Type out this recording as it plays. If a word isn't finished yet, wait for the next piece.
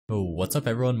Oh, what's up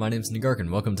everyone, my name's Negark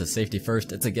and welcome to Safety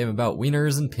First. It's a game about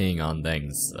wieners and peeing on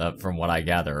things, from what I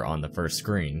gather on the first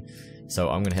screen. So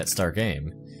I'm gonna hit start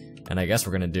game. And I guess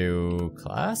we're gonna do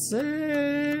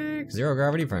classic? Zero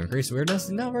gravity for increased weirdness?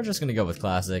 No, we're just gonna go with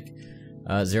classic.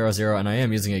 0, and I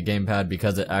am using a gamepad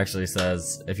because it actually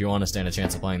says if you want to stand a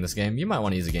chance of playing this game, you might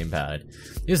want to use a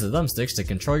gamepad. Use the thumbsticks to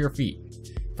control your feet.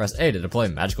 Press A to deploy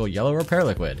magical yellow repair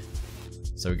liquid.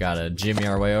 So we gotta jimmy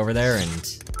our way over there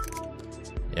and...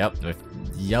 Yep,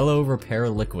 yellow repair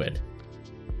liquid.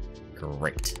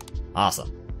 Great.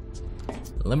 Awesome.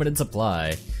 Limited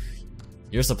supply.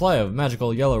 Your supply of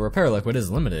magical yellow repair liquid is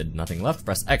limited. Nothing left.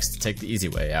 Press X to take the easy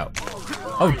way out.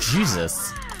 Oh,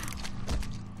 Jesus.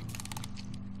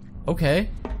 Okay.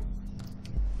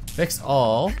 Fix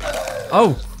all.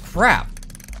 Oh, crap.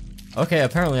 Okay,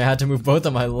 apparently I had to move both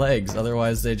of my legs,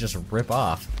 otherwise they just rip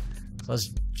off. So let's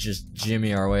just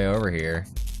jimmy our way over here.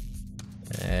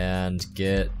 And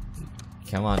get...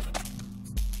 Come on.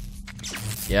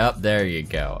 Yep, there you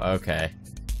go. Okay.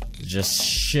 Just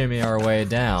shimmy our way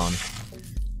down.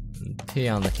 And pee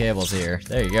on the cables here.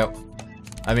 There you go.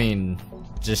 I mean,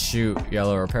 just shoot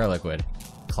yellow repair liquid.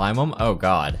 Climb them? Oh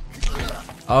god.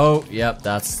 Oh, yep,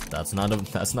 that's not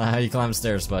how you climb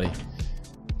stairs, buddy.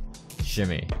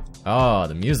 Shimmy. Oh,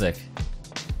 the music.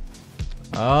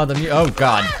 Oh, oh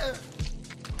god.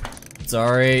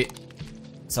 Sorry.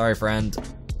 Sorry, friend.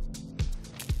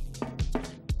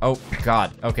 Oh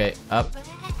god. Okay, up.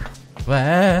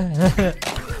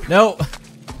 No.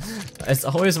 It's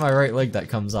always my right leg that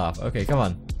comes off. Okay, come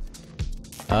on.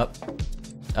 Up.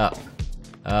 Up.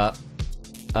 Up.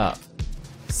 Up.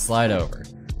 Slide over.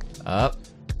 Up.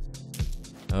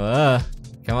 Come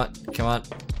on, come on.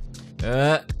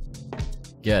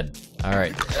 Good.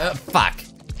 Alright. Fuck!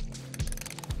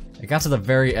 I got to the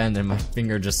very end and my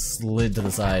finger just slid to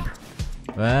the side.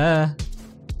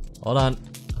 Hold on.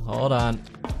 Hold on.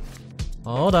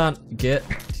 Hold on. Get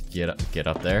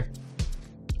up there.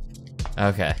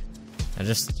 Okay. And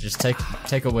just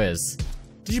take a whiz.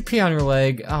 Did you pee on your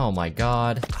leg? Oh my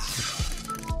god.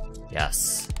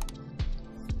 Yes.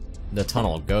 The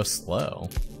tunnel goes slow.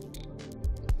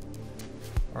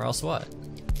 Or else what?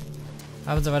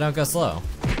 Happens if I don't go slow?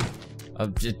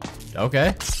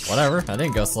 Okay, whatever. I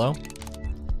didn't go slow.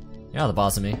 You're not the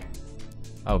boss of me.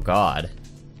 Oh god.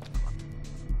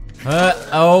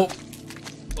 Oh.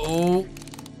 Oh.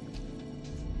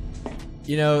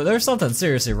 You know, there's something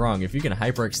seriously wrong if you can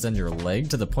hyperextend your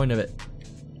leg to the point of it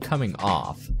coming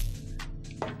off.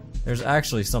 There's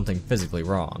actually something physically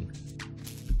wrong.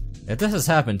 If this has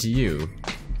happened to you,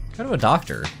 go to a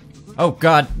doctor. Oh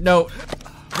god, no.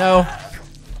 No.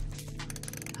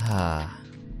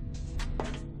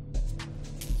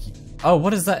 Oh,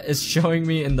 what is that? It's showing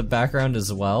me in the background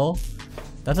as well?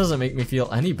 That doesn't make me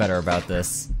feel any better about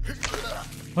this.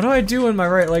 What do I do when my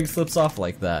right leg slips off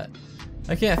like that?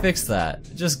 I can't fix that.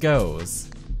 It just goes.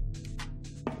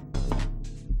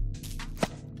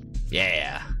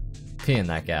 Yeah. Pee in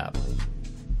that gap.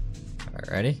 Alright,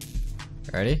 ready?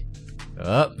 Ready?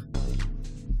 Up.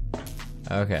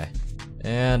 Okay.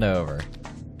 And over.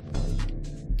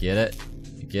 Get it?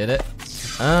 Get it?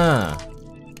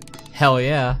 Hell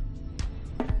yeah.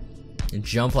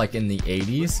 Jump like in the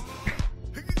 80s?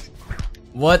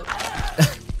 What?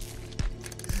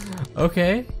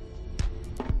 Okay.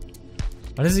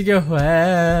 How does he go?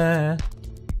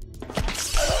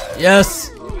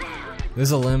 Yes!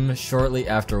 Lose a limb shortly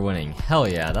after winning. Hell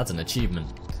yeah, that's an achievement.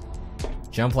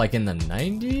 Jump like in the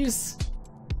 90s?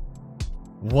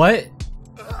 What?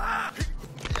 I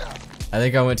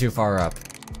think I went too far up.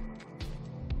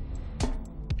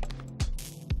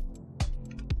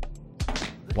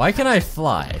 Why can I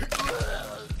fly?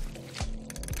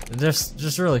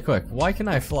 Just really quick, why can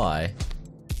I fly?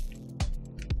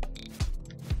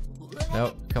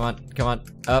 No, come on, come on,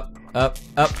 up, up,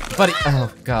 up, buddy!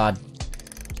 Oh god.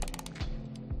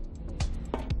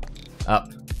 Up,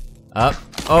 up,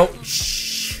 oh,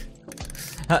 shh!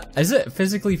 Is it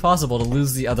physically possible to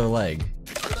lose the other leg?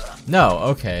 No,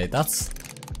 okay, that's...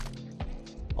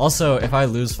 Also, if I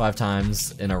lose 5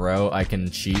 times in a row, I can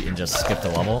cheat and just skip the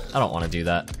level. I don't want to do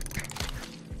that.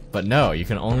 But no, you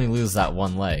can only lose that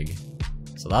one leg.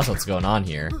 So that's what's going on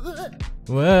here.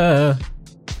 Whoa!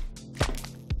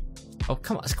 Oh,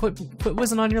 come on, quit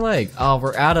whizzing on your leg. Oh,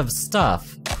 we're out of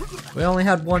stuff. We only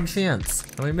had one chance,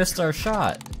 and we missed our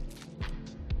shot.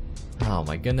 Oh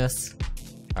my goodness.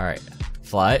 Alright,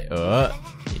 fly.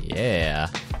 Yeah.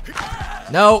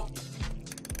 No!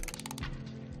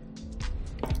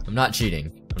 I'm not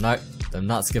cheating. I'm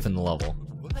not skipping the level.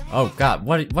 Oh god,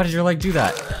 why did your leg do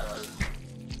that?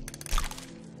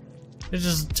 It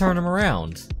just turned him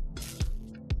around.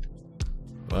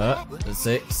 What?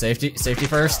 Safety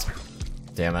first.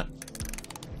 Damn it.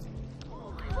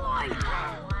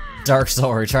 Dark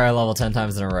Soul, retry a level 10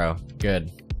 times in a row.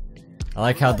 Good. I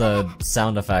like how the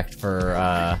sound effect for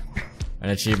an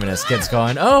achievement is kids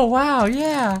going, "Oh wow,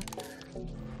 yeah!"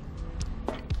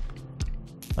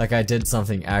 Like I did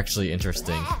something actually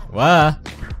interesting. What?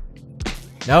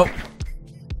 Nope.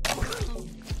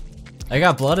 I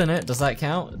got blood in it. Does that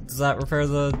count? Does that repair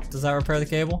the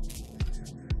cable?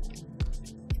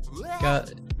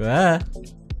 Got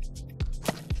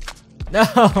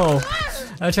No!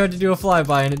 I tried to do a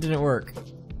flyby and it didn't work.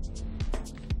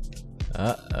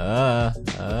 No,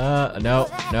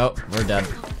 we're dead.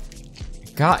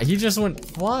 God, he just went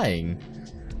flying.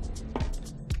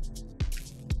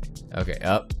 Okay,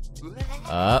 up,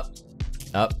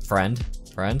 friend,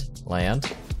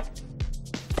 land.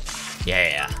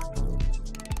 Yeah.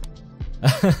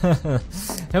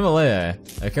 Himalaya,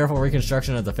 a careful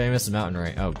reconstruction of the famous mountain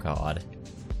range. Oh god.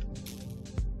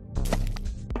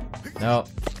 Nope.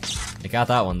 I got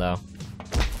that one though.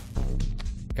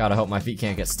 Gotta hope my feet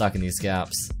can't get stuck in these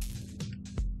gaps.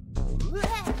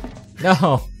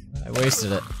 No! I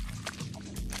wasted it.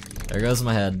 There goes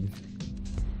my head.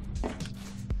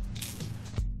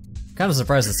 Kind of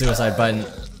surprised the suicide button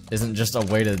isn't just a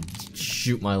way to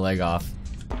shoot my leg off.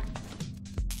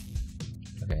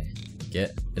 Okay,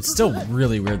 it's still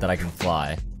really weird that I can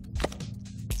fly.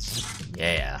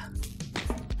 Yeah.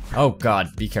 Oh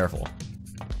god, be careful.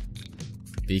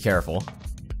 Be careful.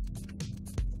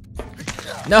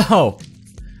 No!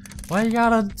 Why you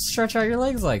gotta stretch out your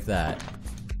legs like that?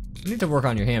 You need to work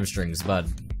on your hamstrings,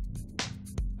 bud.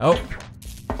 Oh!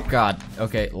 God,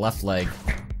 okay, left leg.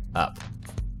 Up.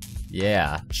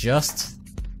 Yeah, just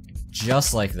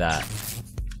like that.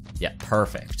 Yeah,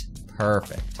 perfect.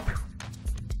 Perfect.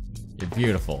 You're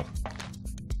beautiful.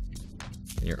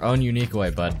 In your own unique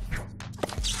way, bud.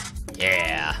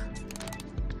 Yeah.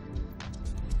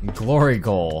 Glory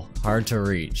goal. Hard to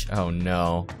reach. Oh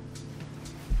no.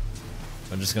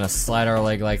 I'm just gonna slide our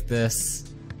leg like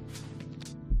this.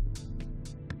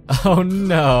 Oh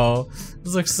no.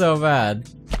 This looks so bad.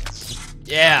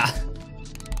 Yeah.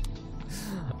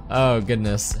 Oh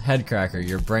goodness. Head cracker.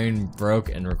 Your brain broke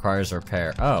and requires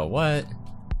repair. Oh, what?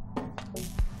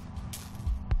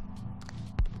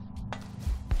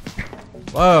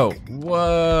 Whoa.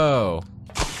 Whoa.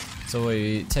 So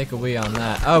we take a wee on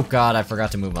that. Oh god, I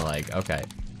forgot to move my leg. Okay.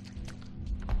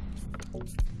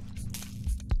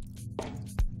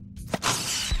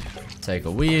 Take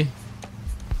a wee.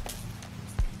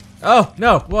 Oh,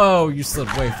 no! Whoa, you slid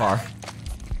way far.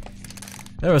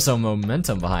 There was some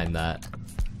momentum behind that.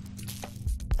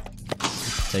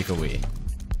 Take a wee.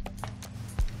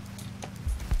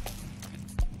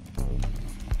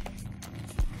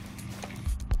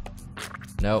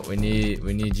 No, we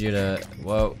need you to,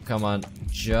 whoa, come on,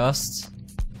 just.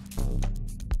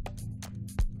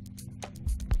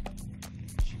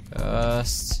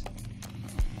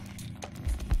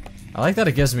 I like that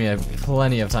it gives me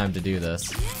plenty of time to do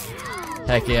this.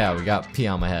 Heck yeah, we got pee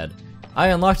on my head. I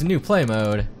unlocked a new play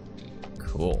mode.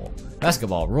 Cool.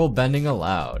 Basketball, rule bending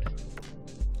allowed.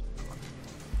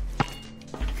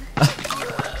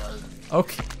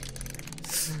 Okay.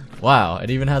 Wow, it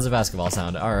even has a basketball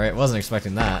sound. Alright, wasn't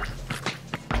expecting that.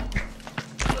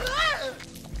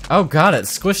 Oh god, it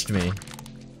squished me.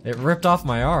 It ripped off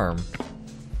my arm.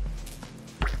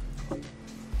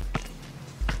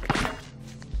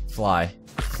 Fly.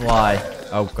 Fly.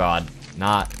 Oh god.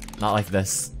 Not like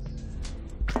this.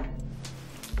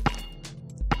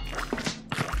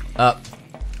 Up.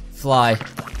 Fly.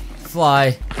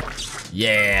 Fly.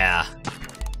 Yeah.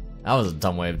 That was a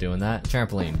dumb way of doing that.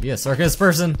 Trampoline. Be a circus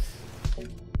person.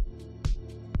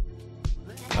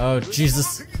 Oh,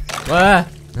 Jesus. Ah!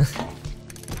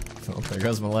 Oh, there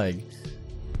goes my leg.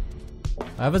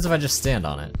 What happens if I just stand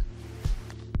on it?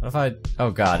 What if I...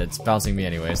 Oh god, it's bouncing me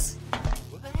anyways.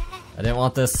 I didn't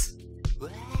want this.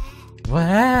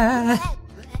 What?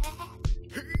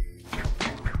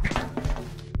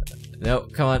 No,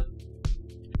 come on.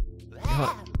 Come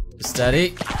on.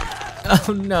 Steady.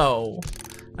 Oh no.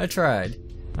 I tried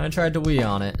to wee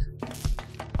on it.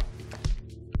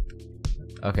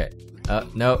 Okay.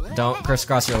 No, don't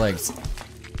crisscross your legs.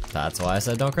 That's why I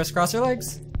said don't crisscross your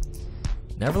legs.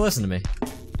 Never listen to me.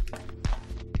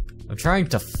 I'm trying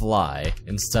to fly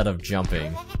instead of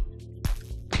jumping.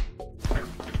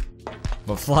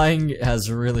 But flying has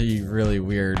really, really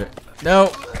weird...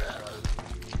 No!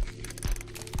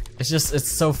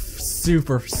 It's so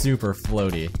super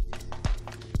floaty.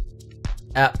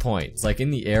 At points. Like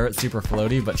in the air it's super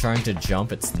floaty, but trying to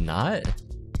jump it's not.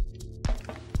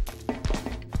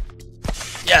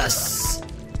 Yes!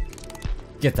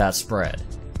 Get that spread.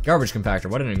 Garbage compactor.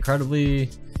 What an incredibly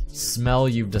smell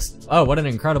you've what an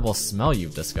incredible smell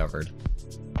you've discovered.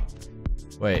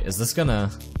 Wait, is this gonna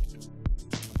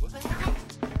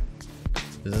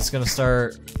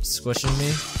start squishing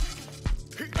me?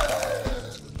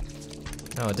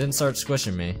 No, it didn't start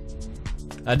squishing me.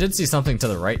 I did see something to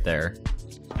the right there.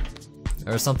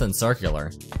 There was something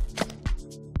circular.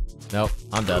 Nope,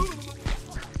 I'm dead.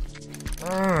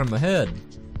 My head.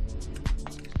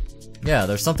 Yeah,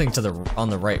 there's something on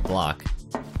the right block.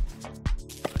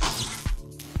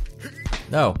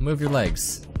 No, move your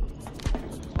legs.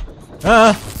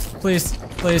 Ah! Please,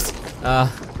 please. Yeah,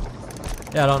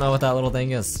 I don't know what that little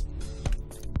thing is.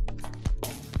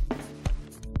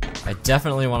 I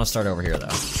definitely want to start over here, though.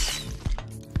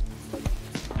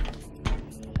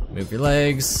 Move your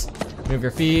legs. Move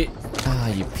your feet. Ah,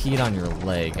 you peed on your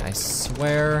leg. I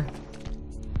swear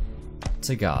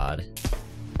to God.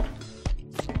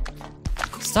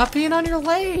 Stop peeing on your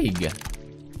leg!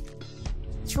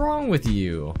 What's wrong with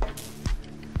you?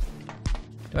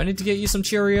 Do I need to get you some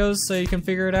Cheerios so you can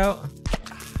figure it out?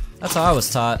 That's how I was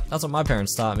taught. That's what my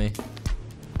parents taught me.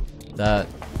 That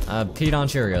I peed on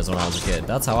Cheerios when I was a kid.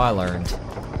 That's how I learned.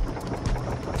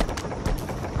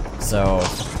 So,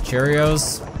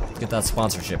 Cheerios, get that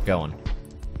sponsorship going.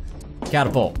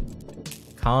 Catapult.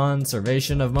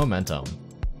 Conservation of momentum.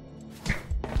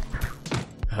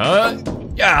 Huh?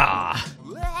 Yeah!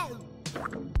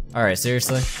 Alright,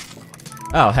 seriously?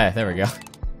 Oh, hey, there we go.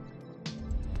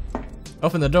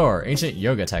 Open the door. Ancient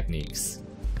yoga techniques.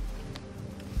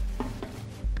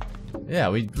 Yeah,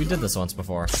 we did this once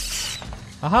before.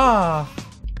 Haha!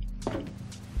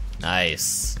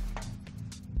 Nice.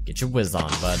 Get your whiz on,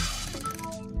 bud.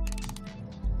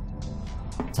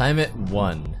 Time it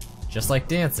 1. Just like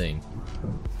dancing.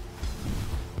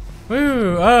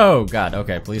 Woo! Oh, God.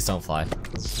 Okay, please don't fly.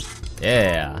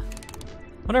 Yeah.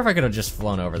 Wonder if I could have just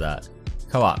flown over that.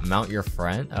 Co-op, mount your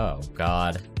friend? Oh,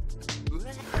 God.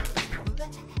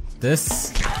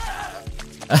 This...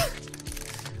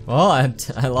 Well,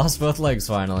 I lost both legs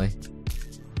finally.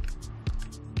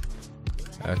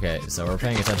 Okay, so we're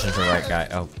paying attention to the right guy.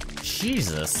 Oh,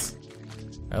 Jesus.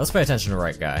 Alright, let's pay attention to the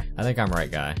right guy. I think I'm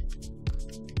right guy.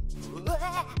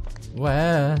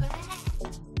 Where?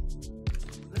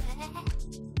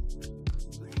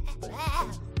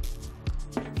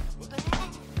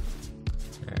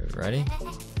 Alright, ready?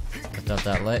 Lift up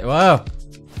that leg. Whoa!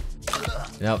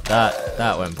 Nope,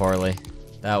 that went poorly.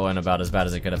 That went about as bad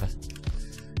as it could have.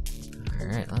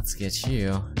 Alright, let's get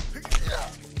you.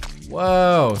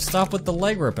 Whoa! Stop with the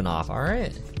leg ripping off,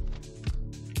 alright?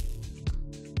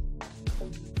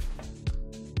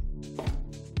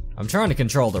 I'm trying to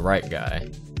control the right guy.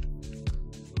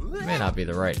 It may not be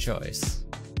the right choice.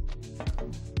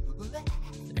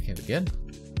 Okay, we good?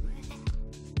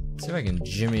 Let's see if I can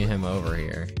jimmy him over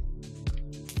here.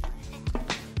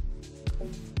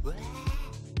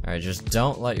 Alright, just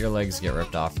don't let your legs get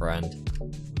ripped off, friend.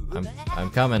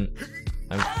 I'm coming.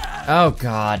 Oh,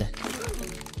 God.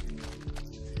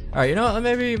 Alright, you know what?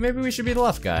 Maybe we should be the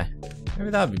left guy. Maybe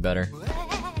that would be better.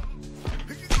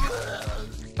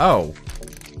 Oh.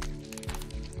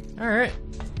 Alright.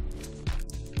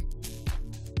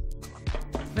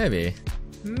 Maybe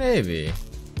we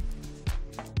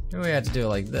have to do it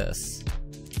like this.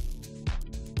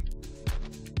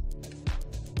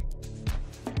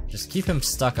 Just keep him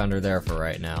stuck under there for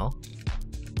right now.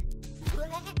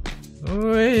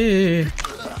 Whee!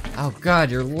 Oh, God,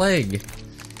 your leg.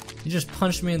 You just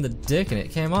punched me in the dick and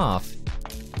it came off.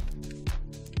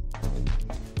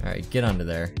 Alright, get under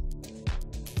there.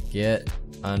 Get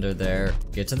under there.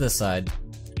 Get to this side.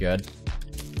 Good.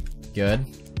 Good.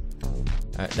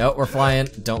 Alright, no, we're flying.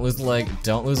 Don't lose the leg.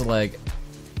 Don't lose the leg.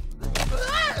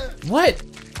 What?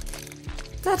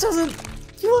 That doesn't...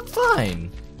 You look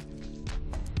fine.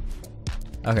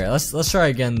 Okay, let's try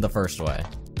again the first way.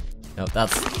 Nope,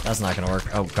 that's not gonna work.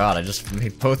 Oh, God, I just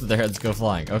made both of their heads go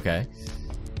flying. Okay.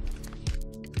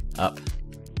 Up.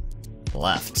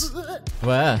 Left.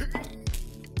 Where?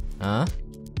 Huh?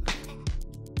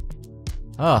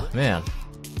 Oh, man.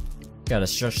 Gotta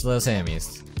stretch those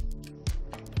hammies.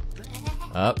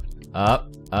 Up, up,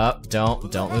 up. Don't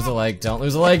lose a leg. Don't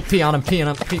lose a leg. Pee on him, pee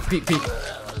on him. Pee.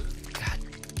 God.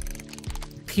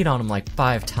 Peed on him like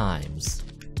 5 times.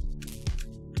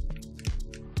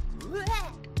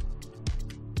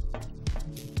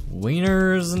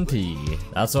 Wieners and pee.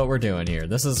 That's what we're doing here.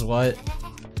 This is what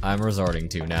I'm resorting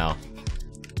to now.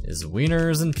 Is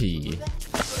wieners and pee.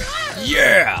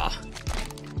 Yeah!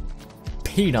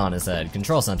 Peed on his head.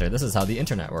 Control center. This is how the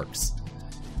internet works.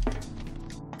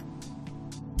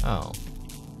 Oh.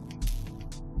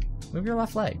 Move your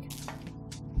left leg.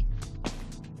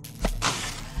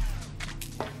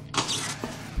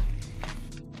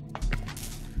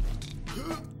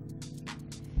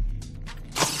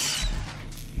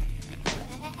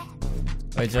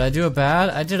 Wait, did I do a bad?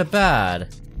 I did a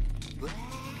bad.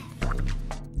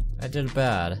 I did a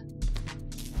bad.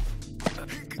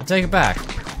 I'll take it back.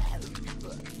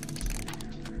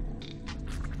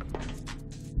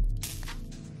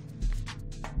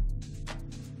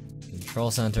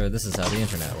 Control center, this is how the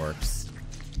internet works.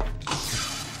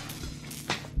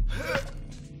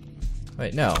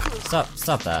 Wait, no.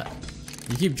 Stop that.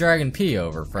 You keep dragging P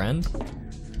over, friend.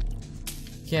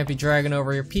 You can't be dragging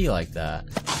over your P like that.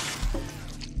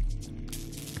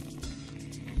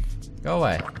 Go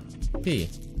away. P.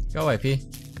 Go away, P.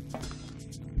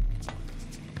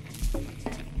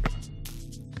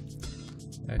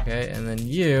 Okay, and then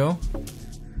you.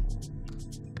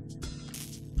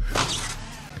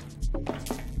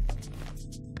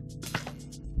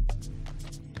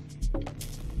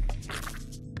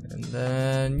 And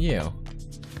then you.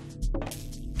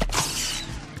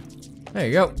 There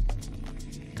you go.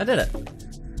 I did it.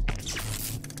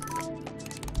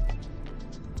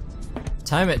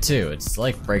 Time it too. It's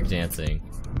like breakdancing.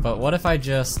 But what if I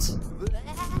just...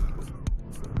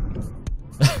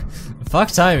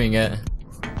 Fuck timing it.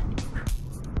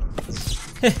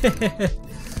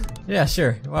 Yeah,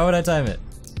 sure. Why would I time it?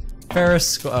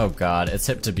 Ferris... Oh god, it's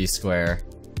hip to be square.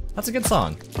 That's a good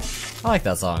song. I like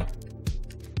that song.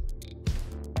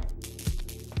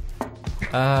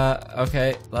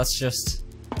 Okay, let's just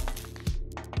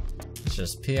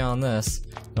pee on this.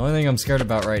 The only thing I'm scared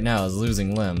about right now is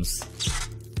losing limbs.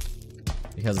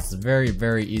 Because it's very,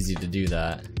 very easy to do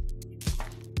that.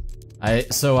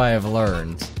 So I have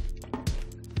learned.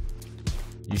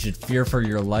 You should fear for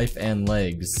your life and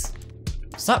legs.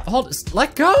 Stop,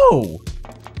 let go!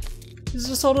 He's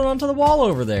just holding onto the wall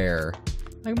over there.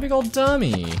 Like a big old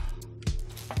dummy.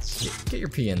 Get your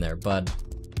pee in there, bud.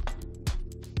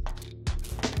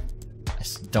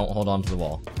 Just don't hold on to the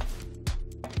wall.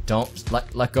 Don't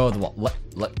let go of the wall.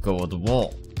 Let go of the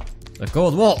wall. Let go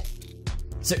of the wall.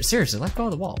 Seriously, let go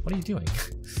of the wall. What are you doing?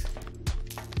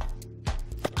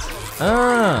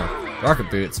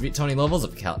 Rocket boots. Beat 20 levels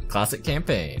of classic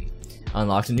campaign.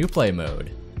 Unlocked a new play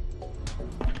mode.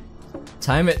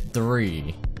 Time it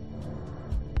 3.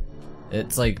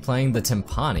 It's like playing the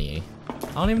timpani.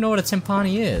 I don't even know what a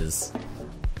timpani is.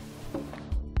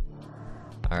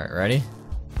 Alright, ready?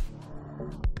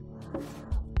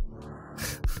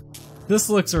 This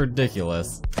looks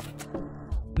ridiculous.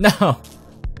 No!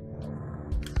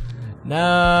 No!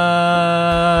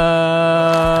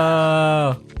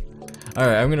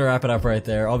 Alright, I'm gonna wrap it up right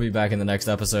there. I'll be back in the next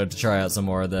episode to try out some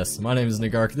more of this. My name is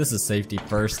Negark, this is Safety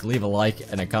First. Leave a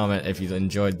like and a comment if you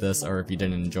enjoyed this, or if you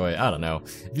didn't enjoy it, I don't know.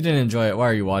 If you didn't enjoy it, why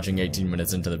are you watching 18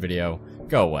 minutes into the video?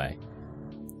 Go away.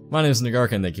 My name is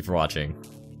Negark and thank you for watching.